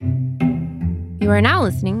You are now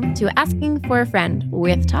listening to Asking for a Friend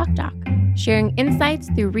with Talk Doc, sharing insights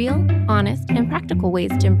through real, honest, and practical ways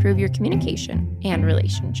to improve your communication and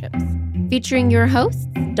relationships. Featuring your hosts,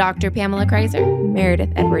 Dr. Pamela Kreiser, Meredith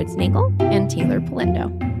Edwards-Nagel, and Taylor Polendo.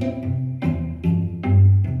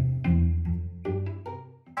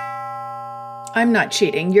 I'm not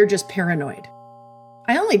cheating, you're just paranoid.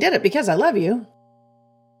 I only did it because I love you.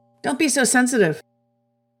 Don't be so sensitive.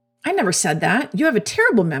 I never said that. You have a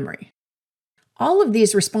terrible memory. All of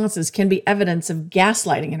these responses can be evidence of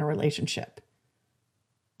gaslighting in a relationship.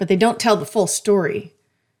 But they don't tell the full story.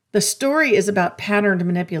 The story is about patterned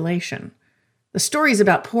manipulation. The story is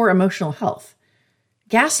about poor emotional health.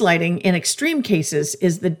 Gaslighting, in extreme cases,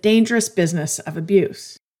 is the dangerous business of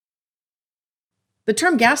abuse. The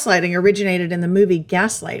term gaslighting originated in the movie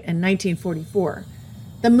Gaslight in 1944.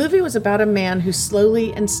 The movie was about a man who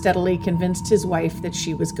slowly and steadily convinced his wife that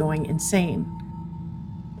she was going insane.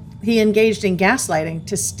 He engaged in gaslighting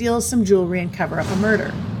to steal some jewelry and cover up a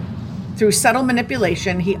murder. Through subtle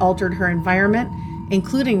manipulation, he altered her environment,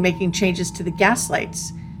 including making changes to the gas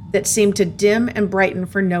lights that seemed to dim and brighten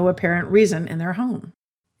for no apparent reason in their home.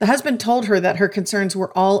 The husband told her that her concerns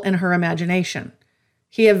were all in her imagination.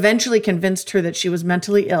 He eventually convinced her that she was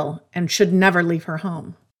mentally ill and should never leave her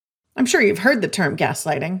home. I'm sure you've heard the term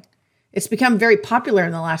gaslighting. It's become very popular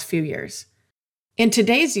in the last few years. In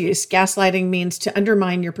today's use, gaslighting means to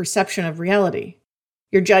undermine your perception of reality,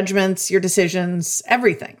 your judgments, your decisions,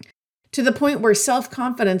 everything, to the point where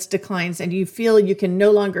self-confidence declines and you feel you can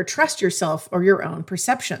no longer trust yourself or your own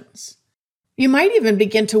perceptions. You might even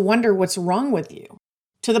begin to wonder what's wrong with you,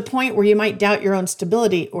 to the point where you might doubt your own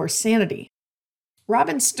stability or sanity.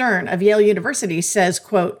 Robin Stern of Yale University says,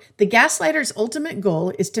 quote, "The gaslighter's ultimate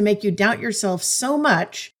goal is to make you doubt yourself so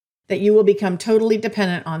much that you will become totally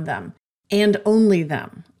dependent on them, and only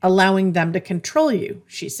them, allowing them to control you,"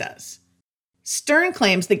 she says. Stern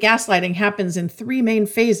claims that gaslighting happens in three main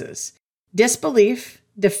phases: disbelief,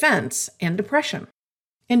 defense, and depression.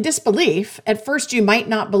 In disbelief, at first you might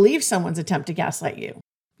not believe someone's attempt to gaslight you.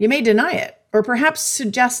 You may deny it, or perhaps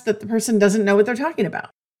suggest that the person doesn't know what they're talking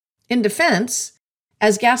about. In defense,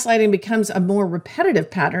 as gaslighting becomes a more repetitive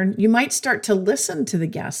pattern, you might start to listen to the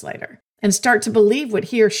gaslighter and start to believe what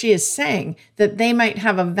he or she is saying, that they might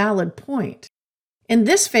have a valid point. In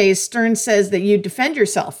this phase, Stern says that you defend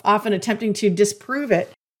yourself, often attempting to disprove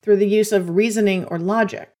it through the use of reasoning or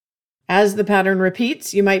logic. As the pattern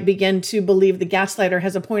repeats, you might begin to believe the gaslighter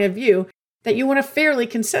has a point of view that you want to fairly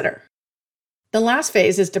consider. The last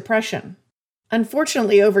phase is depression.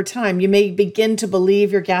 Unfortunately, over time, you may begin to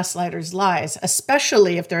believe your gaslighter's lies,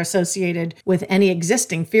 especially if they're associated with any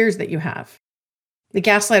existing fears that you have. The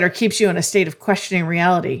gaslighter keeps you in a state of questioning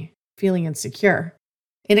reality, feeling insecure.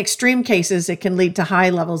 In extreme cases, it can lead to high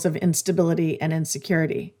levels of instability and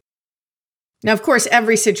insecurity. Now, of course,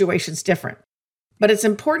 every situation is different, but it's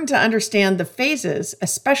important to understand the phases,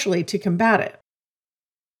 especially to combat it.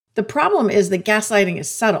 The problem is that gaslighting is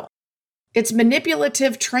subtle. It's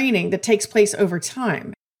manipulative training that takes place over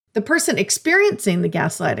time. The person experiencing the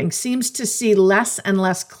gaslighting seems to see less and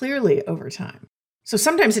less clearly over time. So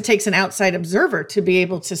sometimes it takes an outside observer to be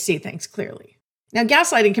able to see things clearly. Now,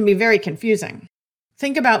 gaslighting can be very confusing.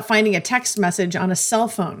 Think about finding a text message on a cell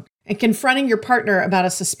phone and confronting your partner about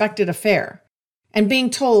a suspected affair and being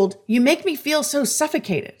told, "You make me feel so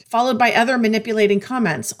suffocated," followed by other manipulating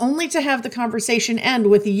comments, only to have the conversation end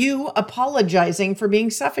with you apologizing for being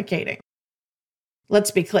suffocating.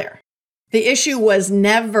 Let's be clear. The issue was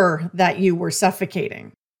never that you were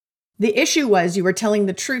suffocating. The issue was you were telling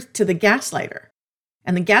the truth to the gaslighter.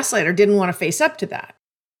 And the gaslighter didn't want to face up to that.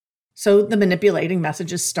 So the manipulating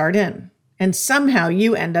messages start in, and somehow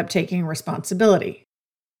you end up taking responsibility.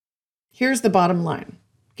 Here's the bottom line.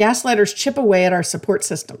 Gaslighters chip away at our support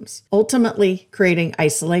systems, ultimately creating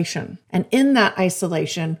isolation. And in that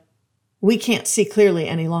isolation, we can't see clearly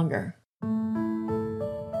any longer.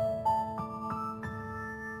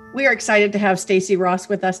 We are excited to have Stacey Ross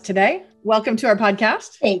with us today. Welcome to our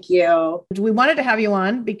podcast. Thank you. We wanted to have you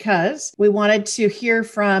on because we wanted to hear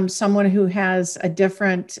from someone who has a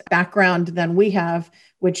different background than we have,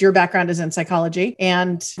 which your background is in psychology,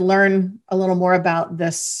 and learn a little more about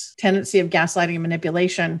this tendency of gaslighting and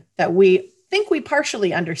manipulation that we think we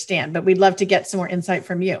partially understand, but we'd love to get some more insight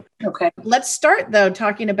from you. Okay. Let's start, though,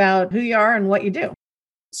 talking about who you are and what you do.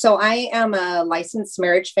 So I am a licensed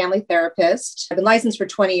marriage family therapist. I've been licensed for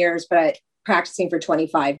 20 years, but practicing for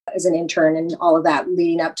 25 as an intern and all of that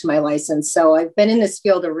leading up to my license. So I've been in this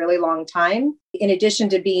field a really long time. In addition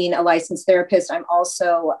to being a licensed therapist, I'm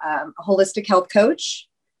also a holistic health coach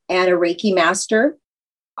and a Reiki master.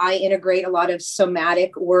 I integrate a lot of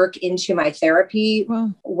somatic work into my therapy.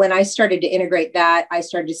 Wow. When I started to integrate that, I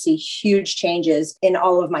started to see huge changes in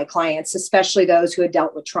all of my clients, especially those who had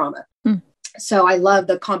dealt with trauma. So I love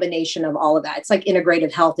the combination of all of that. It's like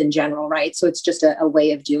integrative health in general, right? So it's just a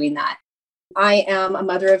way of doing that. I am a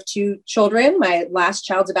mother of 2 children. My last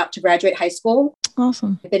child's about to graduate high school.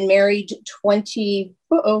 Awesome. I've been married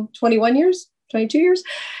 21 years, 22 years.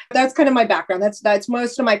 That's kind of my background. That's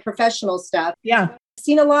most of my professional stuff. Yeah. I've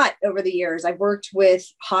seen a lot over the years. I've worked with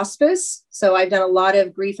hospice. So I've done a lot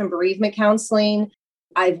of grief and bereavement counseling.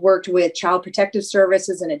 I've worked with child protective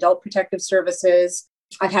services and adult protective services.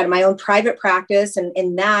 I've had my own private practice. And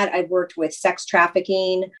in that, I've worked with sex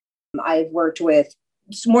trafficking. I've worked with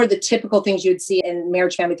more of the typical things you'd see in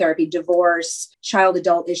marriage, family therapy, divorce, child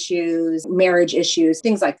adult issues, marriage issues,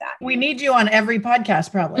 things like that. We need you on every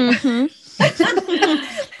podcast, probably.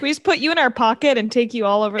 We just put you in our pocket and take you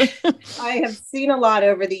all over. I have seen a lot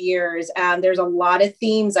over the years. There's a lot of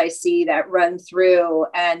themes I see that run through.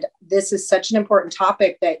 And this is such an important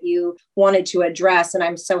topic that you wanted to address. And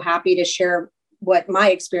I'm so happy to share what my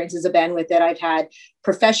experiences have been with it. I've had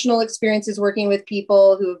professional experiences working with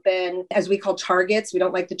people who have been, as we call targets. We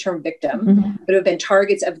don't like the term victim, but who have been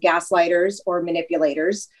targets of gaslighters or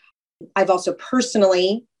manipulators. I've also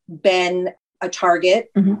personally been a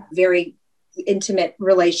target, very intimate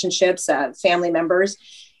relationships, family members.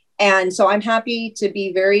 And so I'm happy to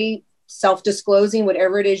be very self-disclosing.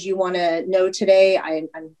 Whatever it is you want to know today, I'm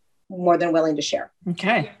more than willing to share.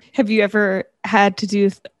 Okay. Have you ever had to do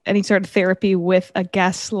any sort of therapy with a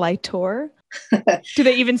gaslighter? Do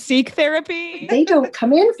they even seek therapy? They don't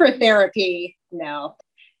come in for therapy. No,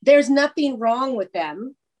 there's nothing wrong with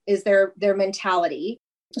them, is their mentality.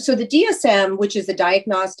 So the DSM, which is the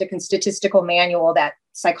Diagnostic and Statistical Manual that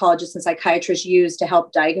psychologists and psychiatrists use to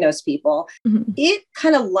help diagnose people, it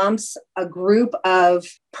kind of lumps a group of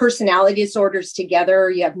personality disorders together.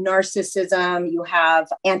 You have narcissism, you have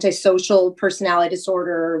antisocial personality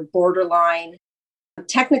disorder, borderline.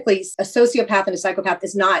 Technically, a sociopath and a psychopath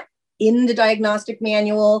is not in the diagnostic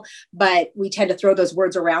manual, but we tend to throw those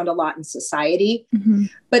words around a lot in society.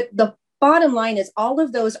 But the bottom line is all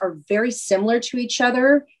of those are very similar to each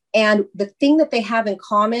other. And the thing that they have in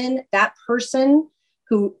common, that person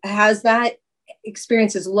who has that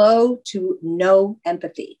experiences low to no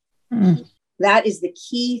empathy. That is the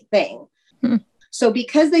key thing. So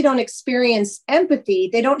because they don't experience empathy,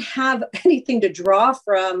 they don't have anything to draw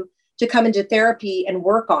from to come into therapy and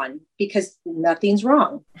work on because nothing's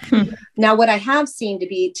wrong. Now, what I have seen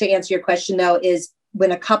to answer your question though, is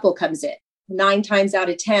when a couple comes in, 9 times out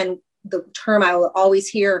of 10, the term I will always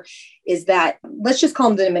hear is that, let's just call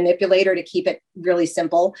them the manipulator to keep it really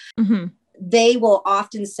simple. They will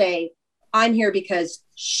often say, I'm here because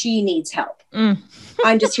she needs help.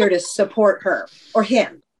 I'm just here to support her or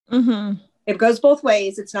him. It goes both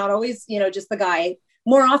ways. It's not always, just the guy.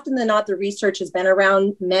 More often than not, the research has been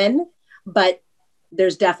around men, but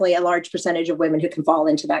there's definitely a large percentage of women who can fall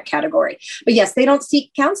into that category. But yes, they don't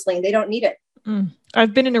seek counseling. They don't need it.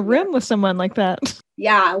 I've been in a room with someone like that.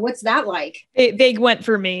 Yeah. What's that like? They went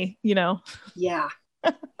for me, Yeah.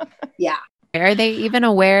 Yeah. Are they even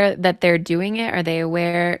aware that they're doing it? Are they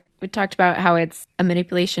aware? We talked about how it's a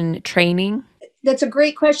manipulation training. That's a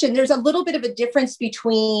great question. There's a little bit of a difference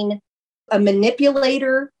between a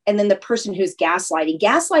manipulator and then the person who's gaslighting.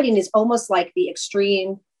 Gaslighting is almost like the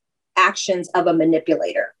extreme actions of a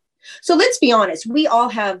manipulator. So let's be honest, we all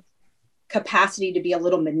have capacity to be a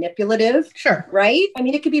little manipulative. Sure. Right? I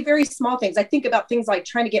mean, it could be very small things. I think about things like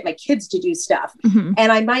trying to get my kids to do stuff.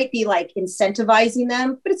 And I might be like incentivizing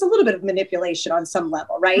them, but it's a little bit of manipulation on some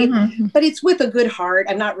level, right? But it's with a good heart.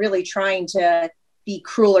 I'm not really trying to be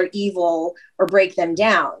cruel or evil or break them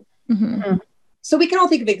down. So we can all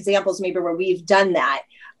think of examples maybe where we've done that.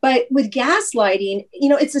 But with gaslighting,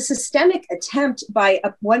 it's a systemic attempt by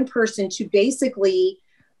one person to basically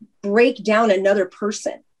break down another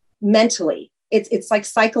person mentally. It's like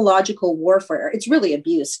psychological warfare. It's really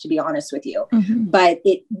abuse, to be honest with you. But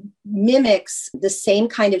it mimics the same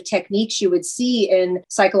kind of techniques you would see in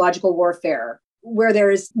psychological warfare, where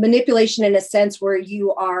there's manipulation in a sense where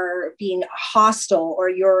you are being hostile or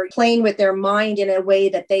you're playing with their mind in a way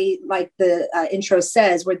that they, like the intro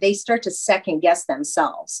says, where they start to second guess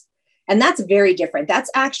themselves. And that's very different.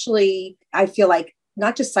 That's actually, I feel like,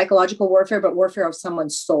 not just psychological warfare, but warfare of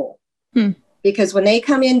someone's soul. Because when they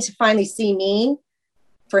come in to finally see me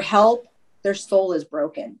for help, their soul is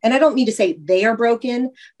broken. And I don't mean to say they are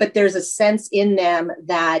broken, but there's a sense in them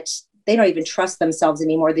that they don't even trust themselves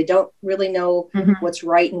anymore. They don't really know what's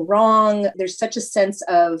right and wrong. There's such a sense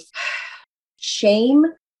of shame.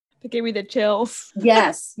 That gave me the chills.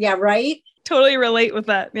 Yes. Yeah. Right. totally relate with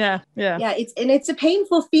that. Yeah. Yeah. It's a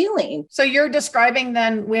painful feeling. So you're describing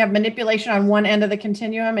then we have manipulation on one end of the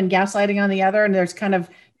continuum and gaslighting on the other, and there's kind of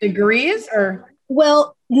degrees or?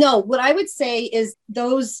 Well, no, what I would say is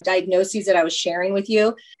those diagnoses that I was sharing with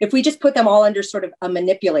you, if we just put them all under sort of a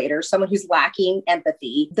manipulator, someone who's lacking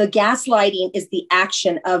empathy, the gaslighting is the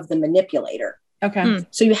action of the manipulator. Okay.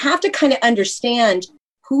 So you have to kind of understand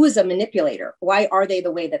who is a manipulator. Why are they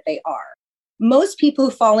the way that they are? Most people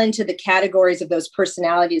who fall into the categories of those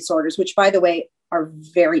personality disorders, which by the way, are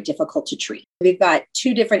very difficult to treat. We've got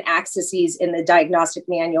two different axes in the diagnostic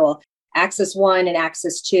manual, axis 1 and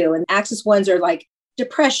axis 2. And axis 1s are like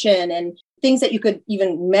depression and things that you could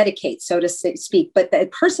even medicate, so to speak. But the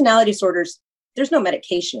personality disorders, there's no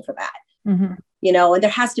medication for that. Mm-hmm. And there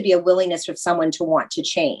has to be a willingness for someone to want to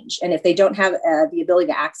change. And if they don't have the ability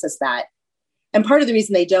to access that, and part of the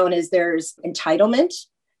reason they don't is there's entitlement,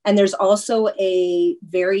 and there's also a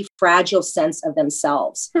very fragile sense of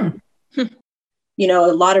themselves.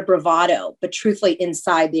 A lot of bravado, but truthfully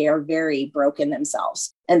inside they are very broken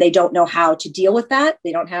themselves and they don't know how to deal with that.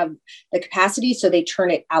 They don't have the capacity, so they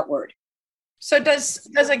turn it outward. So does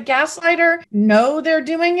a gaslighter know they're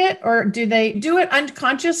doing it, or do they do it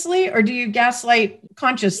unconsciously, or do you gaslight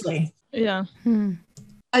consciously? Yeah.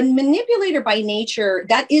 A manipulator by nature,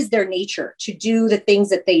 that is their nature to do the things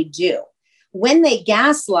that they do. When they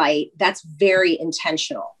gaslight, that's very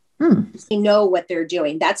intentional. They know what they're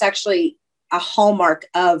doing. That's actually a hallmark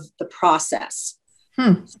of the process.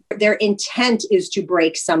 Their intent is to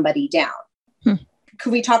break somebody down.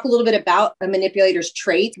 Could we talk a little bit about a manipulator's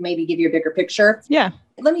trait, maybe give you a bigger picture? Yeah.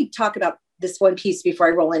 Let me talk about this one piece before I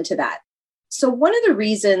roll into that. So one of the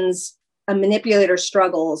reasons a manipulator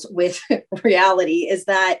struggles with reality is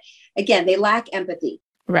that, again, they lack empathy.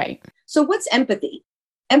 Right. So what's empathy?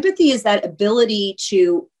 Empathy is that ability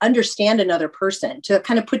to understand another person, to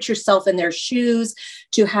kind of put yourself in their shoes,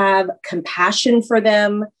 to have compassion for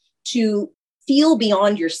them, to feel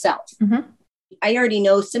beyond yourself. Mm-hmm. I already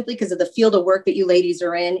know, simply because of the field of work that you ladies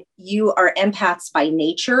are in, you are empaths by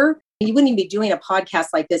nature. You wouldn't even be doing a podcast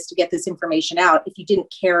like this to get this information out if you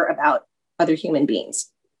didn't care about other human beings.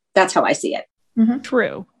 That's how I see it. Mm-hmm.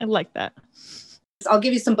 True. I like that. I'll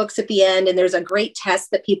give you some books at the end, and there's a great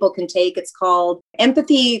test that people can take. It's called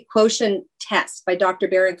Empathy Quotient Test by Dr.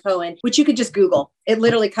 Baron Cohen, which you could just Google. It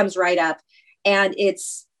literally comes right up. And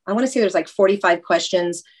I want to say there's like 45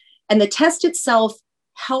 questions. And the test itself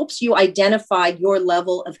helps you identify your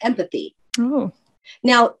level of empathy. Oh.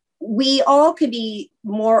 Now, we all could be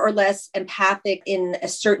more or less empathic in a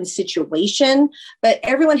certain situation, but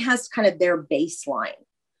everyone has kind of their baseline.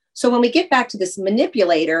 So when we get back to this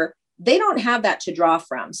manipulator, they don't have that to draw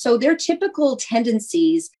from. So their typical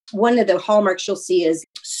tendencies, one of the hallmarks you'll see is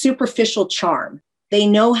superficial charm. They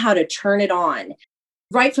know how to turn it on.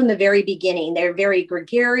 Right from the very beginning, they're very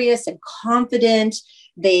gregarious and confident.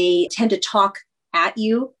 They tend to talk at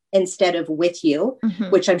you instead of with you,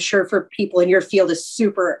 which I'm sure for people in your field is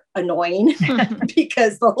super annoying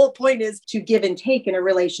because the whole point is to give and take in a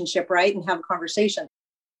relationship, right? And have a conversation.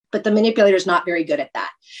 But the manipulator is not very good at that.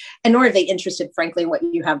 And nor are they interested, frankly, in what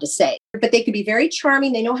you have to say. But they can be very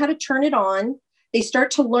charming. They know how to turn it on. They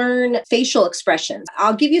start to learn facial expressions.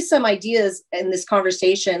 I'll give you some ideas in this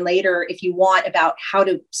conversation later if you want about how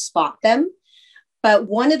to spot them. But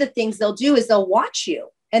one of the things they'll do is they'll watch you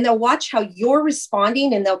and they'll watch how you're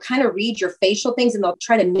responding, and they'll kind of read your facial things and they'll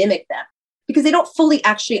try to mimic them because they don't fully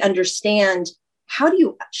actually understand, how do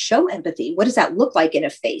you show empathy? What does that look like in a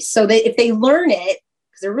face? So if they learn it,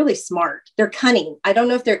 they're really smart. They're cunning. I don't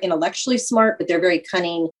know if they're intellectually smart, but they're very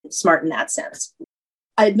cunning, smart in that sense.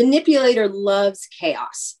 A manipulator loves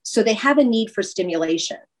chaos. So they have a need for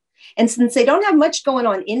stimulation. And since they don't have much going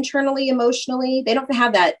on internally, emotionally, they don't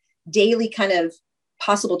have that daily kind of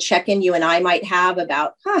possible check-in you and I might have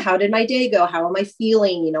about, how did my day go? How am I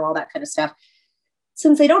feeling? All that kind of stuff.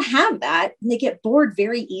 Since they don't have that, and they get bored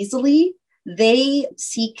very easily, they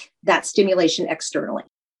seek that stimulation externally.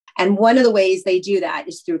 And one of the ways they do that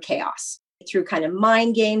is through chaos, through kind of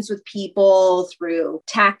mind games with people, through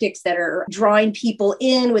tactics that are drawing people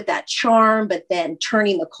in with that charm, but then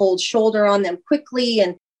turning the cold shoulder on them quickly.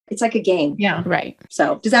 And it's like a game. Yeah. Right.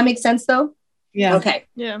 So does that make sense though? Yeah. Okay.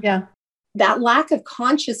 Yeah. That lack of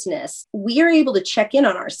consciousness, we are able to check in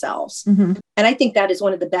on ourselves. Mm-hmm. And I think that is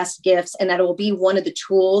one of the best gifts. And that will be one of the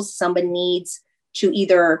tools someone needs to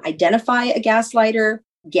either identify a gaslighter,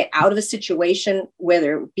 get out of a situation where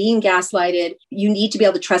they're being gaslighted. You need to be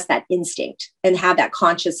able to trust that instinct and have that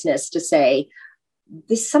consciousness to say,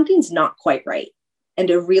 something's not quite right. And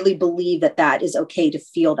to really believe that that is okay to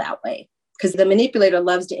feel that way. Because the manipulator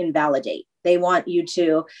loves to invalidate. They want you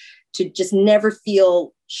to to just never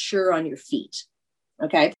feel sure on your feet.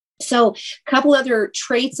 Okay. So a couple other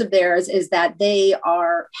traits of theirs is that they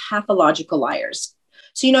are pathological liars.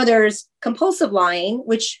 So, there's compulsive lying,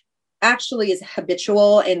 which actually is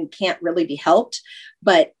habitual and can't really be helped.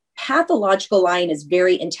 But pathological lying is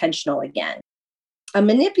very intentional again. A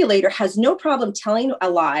manipulator has no problem telling a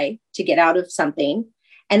lie to get out of something.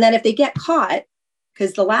 And then if they get caught,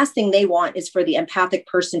 because the last thing they want is for the empathic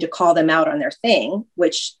person to call them out on their thing,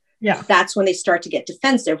 which that's when they start to get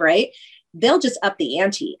defensive, right? They'll just up the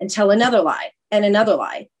ante and tell another lie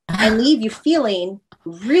and leave you feeling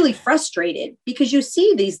really frustrated because you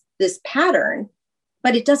see this pattern,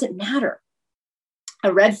 but it doesn't matter.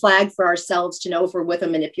 A red flag for ourselves to know if we're with a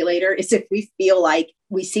manipulator is if we feel like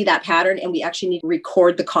we see that pattern and we actually need to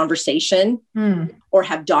record the conversation or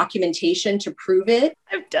have documentation to prove it.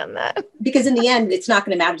 I've done that. Because in the end, it's not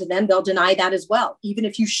going to matter to them. They'll deny that as well. Even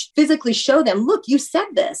if you physically show them, look, you said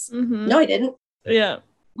this. No, I didn't. Yeah.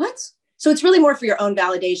 What? So it's really more for your own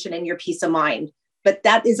validation and your peace of mind. But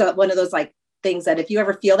that is one of those things that if you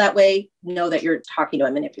ever feel that way, know that you're talking to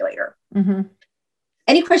a manipulator.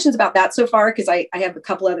 Any questions about that so far? Because I have a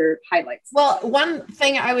couple other highlights. Well, one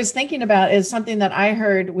thing I was thinking about is something that I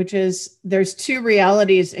heard, which is there's two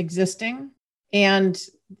realities existing, and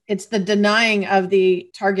it's the denying of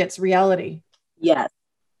the target's reality. Yes.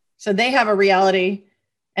 So they have a reality,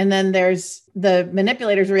 and then there's the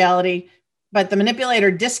manipulator's reality, but the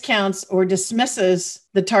manipulator discounts or dismisses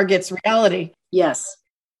the target's reality. Yes.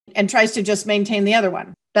 And tries to just maintain the other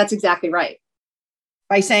one. That's exactly right.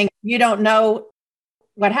 By saying, you don't know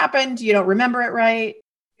what happened, you don't remember it right,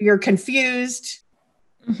 you're confused.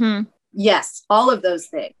 Yes, all of those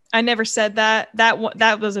things. I never said that.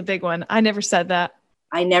 That was a big one. I never said that.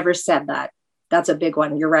 I never said that. That's a big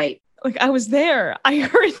one. You're right. I was there. I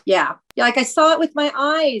heard. Yeah. I saw it with my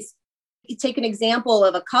eyes. You take an example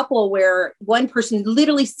of a couple where one person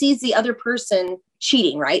literally sees the other person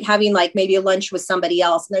cheating, right? Having maybe a lunch with somebody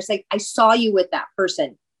else. And they're saying, I saw you with that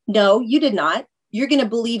person. No, you did not. You're going to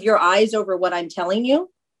believe your eyes over what I'm telling you.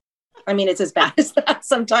 I mean, it's as bad as that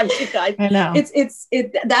sometimes, you guys. I know.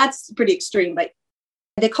 That's pretty extreme, but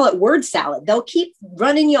they call it word salad. They'll keep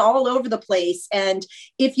running you all over the place. And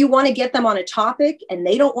if you want to get them on a topic and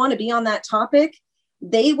they don't want to be on that topic,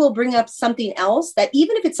 they will bring up something else that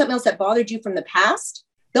even if it's something else that bothered you from the past,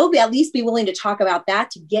 they'll at least be willing to talk about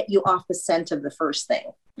that to get you off the scent of the first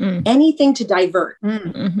thing. Anything to divert.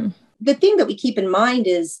 The thing that we keep in mind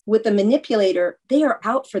is with the manipulator, they are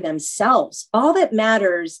out for themselves. All that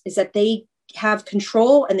matters is that they have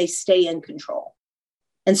control and they stay in control.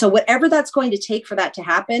 And so whatever that's going to take for that to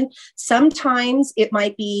happen, sometimes it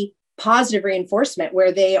might be positive reinforcement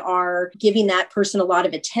where they are giving that person a lot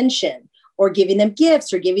of attention or giving them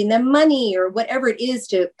gifts or giving them money or whatever it is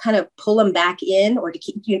to kind of pull them back in or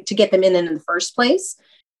to get them in the first place.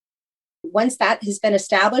 Once that has been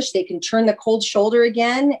established, they can turn the cold shoulder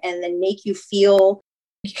again and then make you feel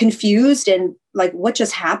confused and what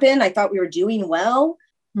just happened? I thought we were doing well.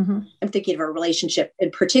 I'm thinking of a relationship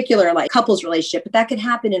in particular, couples relationship, but that could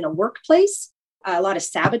happen in a workplace. A lot of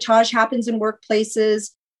sabotage happens in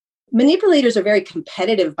workplaces. Manipulators are very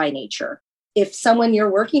competitive by nature. If someone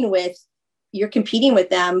you're working with, you're competing with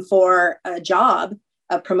them for a job,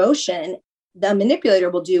 a promotion, the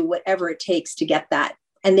manipulator will do whatever it takes to get that.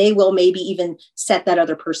 And they will maybe even set that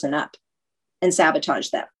other person up and sabotage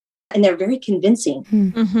them. And they're very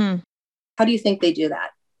convincing. How do you think they do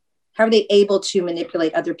that? How are they able to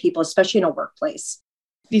manipulate other people, especially in a workplace?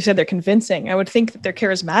 You said they're convincing. I would think that they're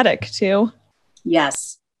charismatic too.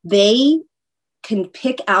 Yes. They can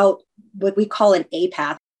pick out what we call an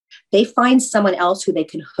A-path. They find someone else who they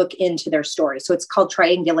can hook into their story. So it's called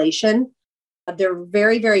triangulation. They're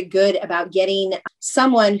very, very good about getting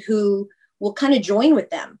someone who will kind of join with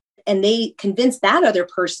them. And they convince that other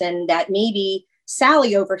person that maybe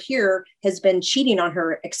Sally over here has been cheating on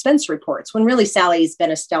her expense reports when really Sally's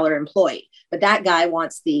been a stellar employee, but that guy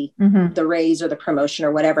wants the raise or the promotion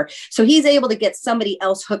or whatever. So he's able to get somebody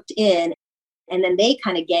else hooked in and then they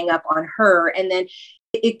kind of gang up on her. And then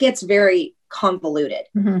it gets very convoluted,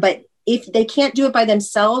 but if they can't do it by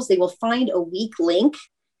themselves, they will find a weak link,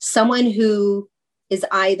 someone who is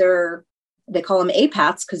either, they call them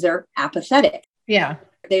apaths because they're apathetic. Yeah.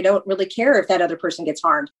 They don't really care if that other person gets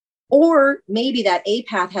harmed. Or maybe that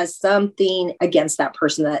apath has something against that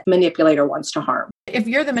person that manipulator wants to harm. If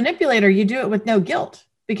you're the manipulator, you do it with no guilt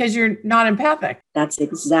because you're not empathic. That's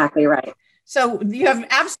exactly right. So you have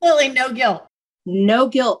absolutely no guilt. No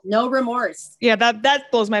guilt, no remorse. Yeah,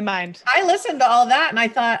 that blows my mind. I listened to all that and I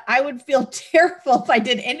thought I would feel terrible if I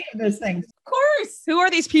did any of those things. Of course. Who are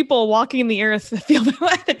these people walking the earth that feel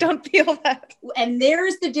that don't feel that? And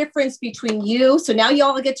there's the difference between you. So now you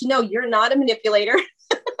all get to know you're not a manipulator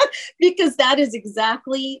because that is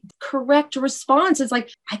exactly the correct response. It's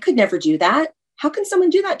like, I could never do that. How can someone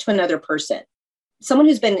do that to another person? Someone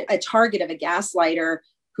who's been a target of a gaslighter,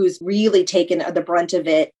 who's really taken the brunt of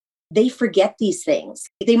it, they forget these things.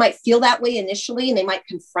 They might feel that way initially and they might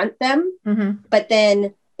confront them. Mm-hmm. But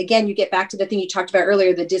then again, you get back to the thing you talked about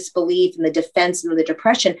earlier, the disbelief and the defense and the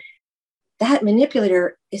depression. That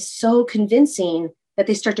manipulator is so convincing that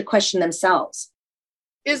they start to question themselves.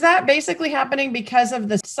 Is that basically happening because of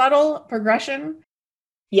the subtle progression?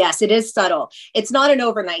 Yes, it is subtle. It's not an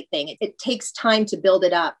overnight thing. It takes time to build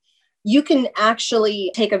it up. You can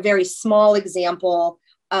actually take a very small example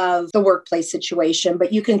of the workplace situation,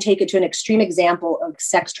 but you can take it to an extreme example of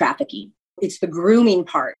sex trafficking. It's the grooming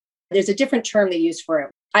part. There's a different term they use for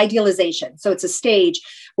it, idealization. So it's a stage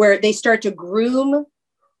where they start to groom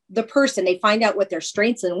the person. They find out what their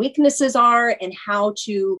strengths and weaknesses are and how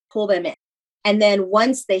to pull them in. And then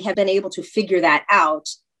once they have been able to figure that out,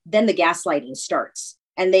 then the gaslighting starts.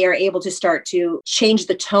 And they are able to start to change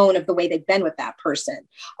the tone of the way they've been with that person.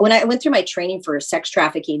 When I went through my training for sex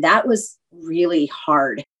trafficking, that was really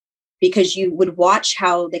hard because you would watch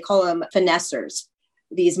how they call them finessers.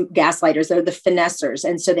 These gaslighters, they're the finessers.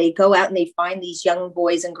 And so they go out and they find these young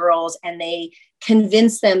boys and girls and they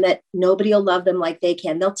convince them that nobody will love them like they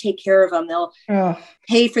can. They'll take care of them. They'll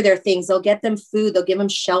pay for their things. They'll get them food. They'll give them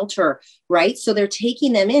shelter, right? So they're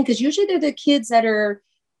taking them in because usually they're the kids that are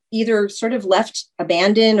either sort of left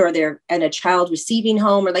abandoned or they're in a child receiving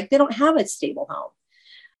home or like they don't have a stable home.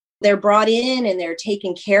 They're brought in and they're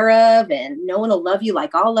taken care of and no one will love you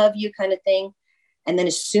like I'll love you kind of thing. And then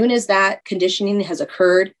as soon as that conditioning has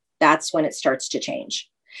occurred, that's when it starts to change.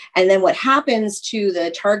 And then what happens to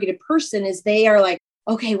the targeted person is they are like,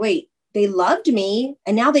 okay, wait, they loved me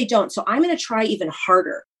and now they don't. So I'm going to try even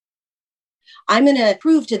harder. I'm going to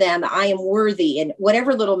prove to them that I am worthy and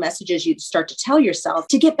whatever little messages you start to tell yourself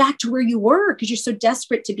to get back to where you were because you're so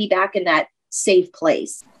desperate to be back in that safe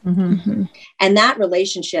place. Mm-hmm. And that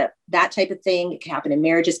relationship, that type of thing, it can happen in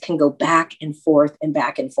marriages, can go back and forth and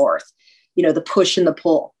back and forth. You know, the push and the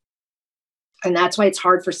pull. And that's why it's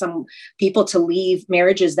hard for some people to leave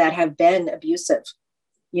marriages that have been abusive,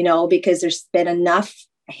 you know, because there's been enough,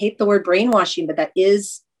 I hate the word brainwashing, but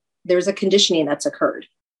there's a conditioning that's occurred.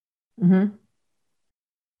 Mm-hmm.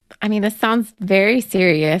 I mean, this sounds very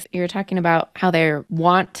serious. You're talking about how they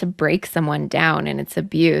want to break someone down and it's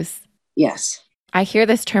abuse. Yes. I hear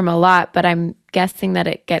this term a lot, but I'm guessing that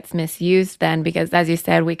it gets misused then because, as you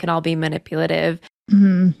said, we can all be manipulative.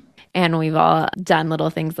 Mm-hmm. And we've all done little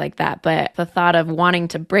things like that. But the thought of wanting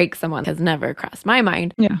to break someone has never crossed my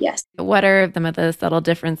mind. Yeah. Yes. What are some of the subtle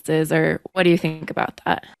differences or what do you think about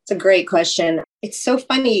that? It's a great question. It's so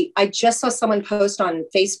funny. I just saw someone post on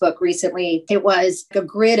Facebook recently. It was a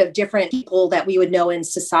grid of different people that we would know in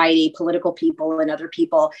society, political people and other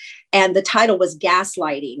people. And the title was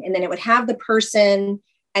gaslighting. And then it would have the person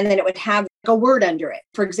and then it would have a word under it.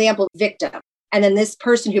 For example, victim. And then this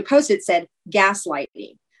person who posted said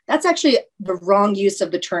gaslighting. That's actually the wrong use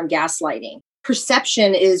of the term gaslighting.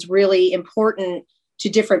 Perception is really important to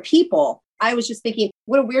different people. I was just thinking,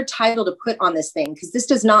 what a weird title to put on this thing, because this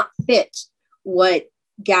does not fit what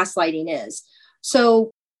gaslighting is.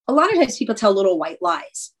 So a lot of times people tell little white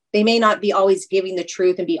lies. They may not be always giving the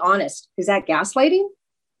truth and be honest. Is that gaslighting?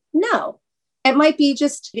 No. It might be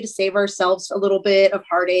just to save ourselves a little bit of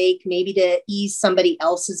heartache, maybe to ease somebody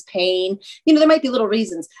else's pain. You know, there might be little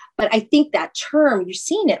reasons, but I think that term, you're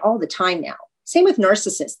seeing it all the time now. Same with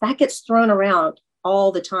narcissists. That gets thrown around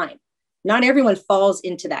all the time. Not everyone falls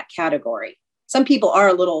into that category. Some people are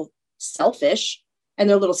a little selfish and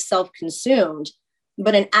they're a little self-consumed,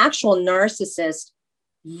 but an actual narcissist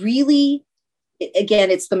really,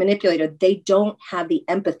 again, it's the manipulator. They don't have the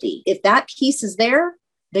empathy. If that piece is there,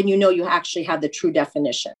 then you know you actually have the true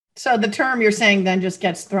definition. So the term you're saying then just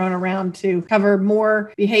gets thrown around to cover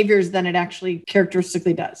more behaviors than it actually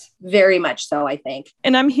characteristically does. Very much so, I think.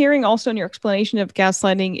 And I'm hearing also in your explanation of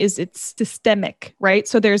gaslighting is it's systemic, right?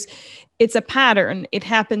 So it's a pattern. It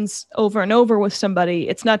happens over and over with somebody.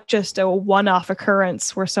 It's not just a one-off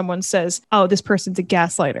occurrence where someone says, oh, this person's a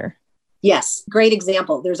gaslighter. Yes, great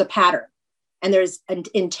example. There's a pattern and there's an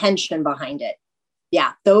intention behind it.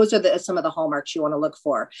 Yeah, those are some of the hallmarks you want to look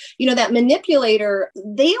for. You know, that manipulator,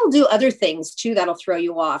 they'll do other things too that'll throw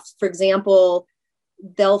you off. For example,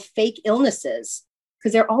 they'll fake illnesses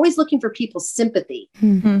because they're always looking for people's sympathy,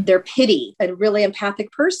 their pity. A really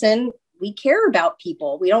empathic person We care about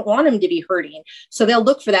people. We don't want them to be hurting. So they'll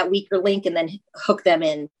look for that weaker link and then hook them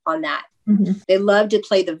in on that. Mm-hmm. They love to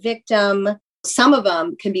play the victim. Some of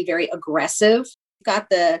them can be very aggressive. You've got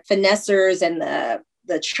the finessers and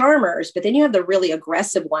the charmers, but then you have the really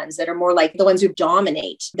aggressive ones that are more like the ones who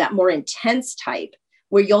dominate, that more intense type,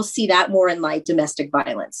 where you'll see that more in like domestic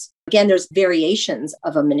violence. Again, there's variations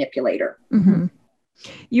of a manipulator. Mm-hmm.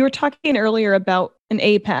 You were talking earlier about an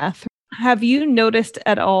APATH. Have you noticed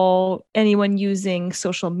at all anyone using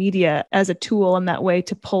social media as a tool in that way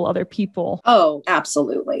to pull other people? Oh,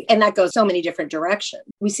 absolutely. And that goes so many different directions.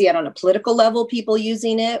 We see it on a political level, people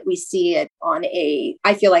using it. We see it on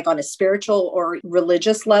I feel like on a spiritual or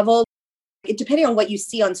religious level. Depending on what you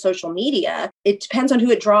see on social media, it depends on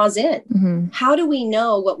who it draws in. Mm-hmm. How do we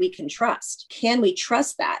know what we can trust? Can we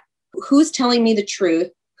trust that? Who's telling me the truth?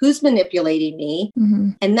 Who's manipulating me? Mm-hmm.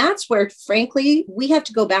 And that's where, frankly, we have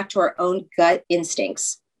to go back to our own gut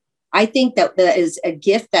instincts. I think that is a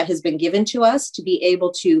gift that has been given to us to be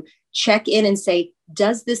able to check in and say,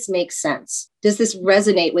 does this make sense? Does this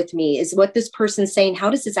resonate with me? Is what this person's saying, how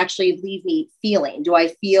does this actually leave me feeling? Do I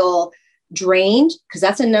feel drained? Because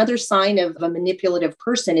that's another sign of a manipulative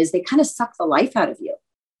person, is they kind of suck the life out of you.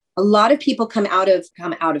 A lot of people come out of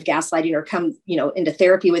gaslighting or come, into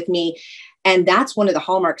therapy with me. And that's one of the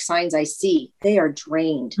hallmark signs I see. They are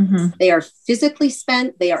drained. Mm-hmm. They are physically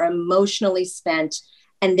spent. They are emotionally spent,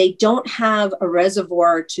 and they don't have a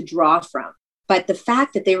reservoir to draw from. But the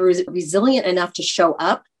fact that they were resilient enough to show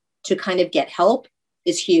up to kind of get help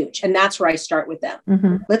is huge. And that's where I start with them.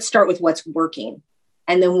 Mm-hmm. Let's start with what's working,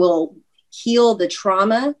 and then we'll heal the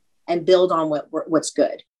trauma and build on what's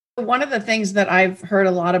good. One of the things that I've heard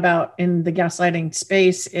a lot about in the gaslighting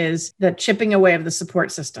space is the chipping away of the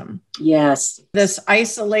support system. Yes. This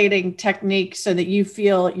isolating technique so that you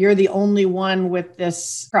feel you're the only one with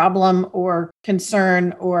this problem or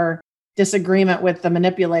concern or disagreement with the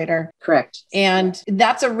manipulator. Correct. And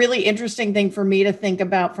that's a really interesting thing for me to think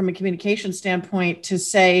about from a communication standpoint, to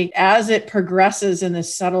say, as it progresses in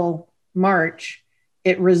this subtle march,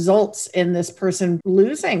 it results in this person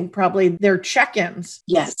losing probably their check-ins.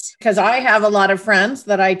 Yes. Because I have a lot of friends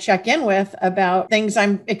that I check in with about things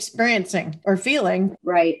I'm experiencing or feeling.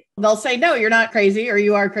 Right. They'll say, no, you're not crazy, or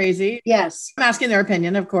you are crazy. Yes. I'm asking their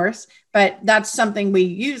opinion, of course, but that's something we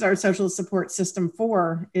use our social support system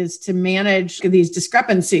for, is to manage these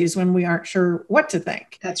discrepancies when we aren't sure what to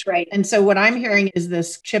think. That's right. And so what I'm hearing is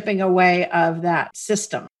this chipping away of that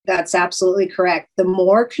system. That's absolutely correct. The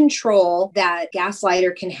more control that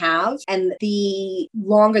gaslighter can have, and the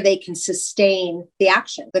longer they can sustain the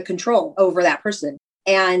action, the control over that person.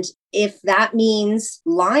 And if that means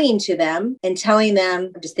lying to them and telling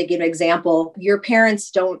them, I'm just thinking of an example, your parents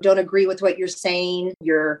don't agree with what you're saying,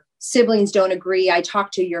 your siblings don't agree, I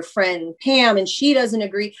talked to your friend Pam and she doesn't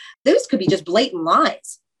agree. Those could be just blatant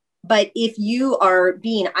lies. But if you are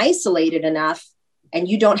being isolated enough and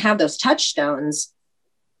you don't have those touchstones,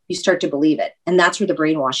 you start to believe it. And that's where the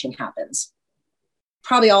brainwashing happens.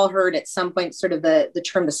 Probably all heard at some point sort of the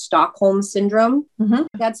term, the Stockholm syndrome. Mm-hmm.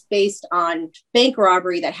 That's based on bank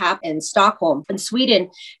robbery that happened in Stockholm in Sweden.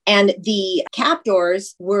 And the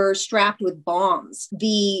captors were strapped with bombs.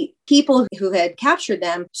 The people who had captured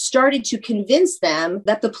them started to convince them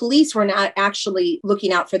that the police were not actually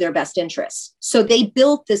looking out for their best interests. So they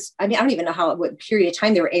built this, I don't even know what period of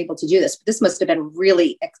time they were able to do this, but this must have been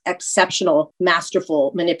really exceptional,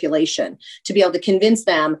 masterful manipulation to be able to convince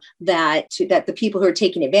them that the people who are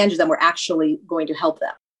taking advantage of them were actually going to help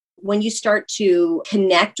them. When you start to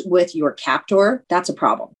connect with your captor, that's a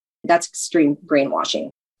problem. That's extreme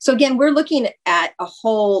brainwashing. So again, we're looking at a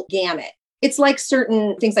whole gamut. It's like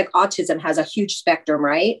certain things like autism has a huge spectrum,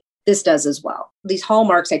 right? This does as well. These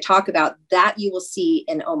hallmarks I talk about, that you will see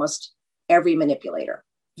in almost every manipulator.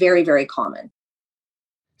 Very, very common.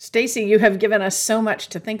 Stacey, you have given us so much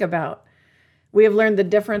to think about. We have learned the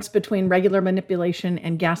difference between regular manipulation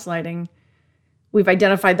and gaslighting. We've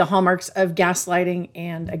identified the hallmarks of gaslighting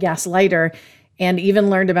and a gaslighter, and even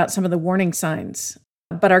learned about some of the warning signs.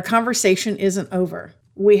 But our conversation isn't over.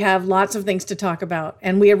 We have lots of things to talk about,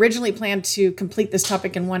 and we originally planned to complete this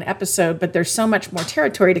topic in one episode, but there's so much more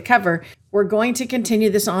territory to cover. We're going to continue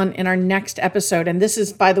this on in our next episode, and this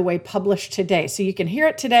is, by the way, published today, so you can hear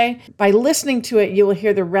it today. By listening to it, you will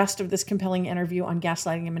hear the rest of this compelling interview on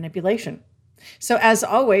gaslighting and manipulation. So as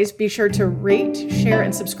always, be sure to rate, share,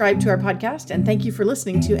 and subscribe to our podcast, and thank you for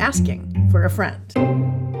listening to Asking for a Friend.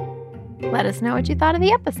 Let us know what you thought of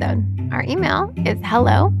the episode. Our email is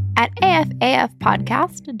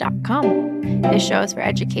hello@afafpodcast.com. This show is for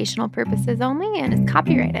educational purposes only and is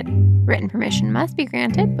copyrighted. Written permission must be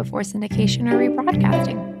granted before syndication or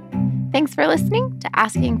rebroadcasting. Thanks for listening to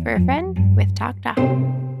Asking for a Friend with Talk Doc.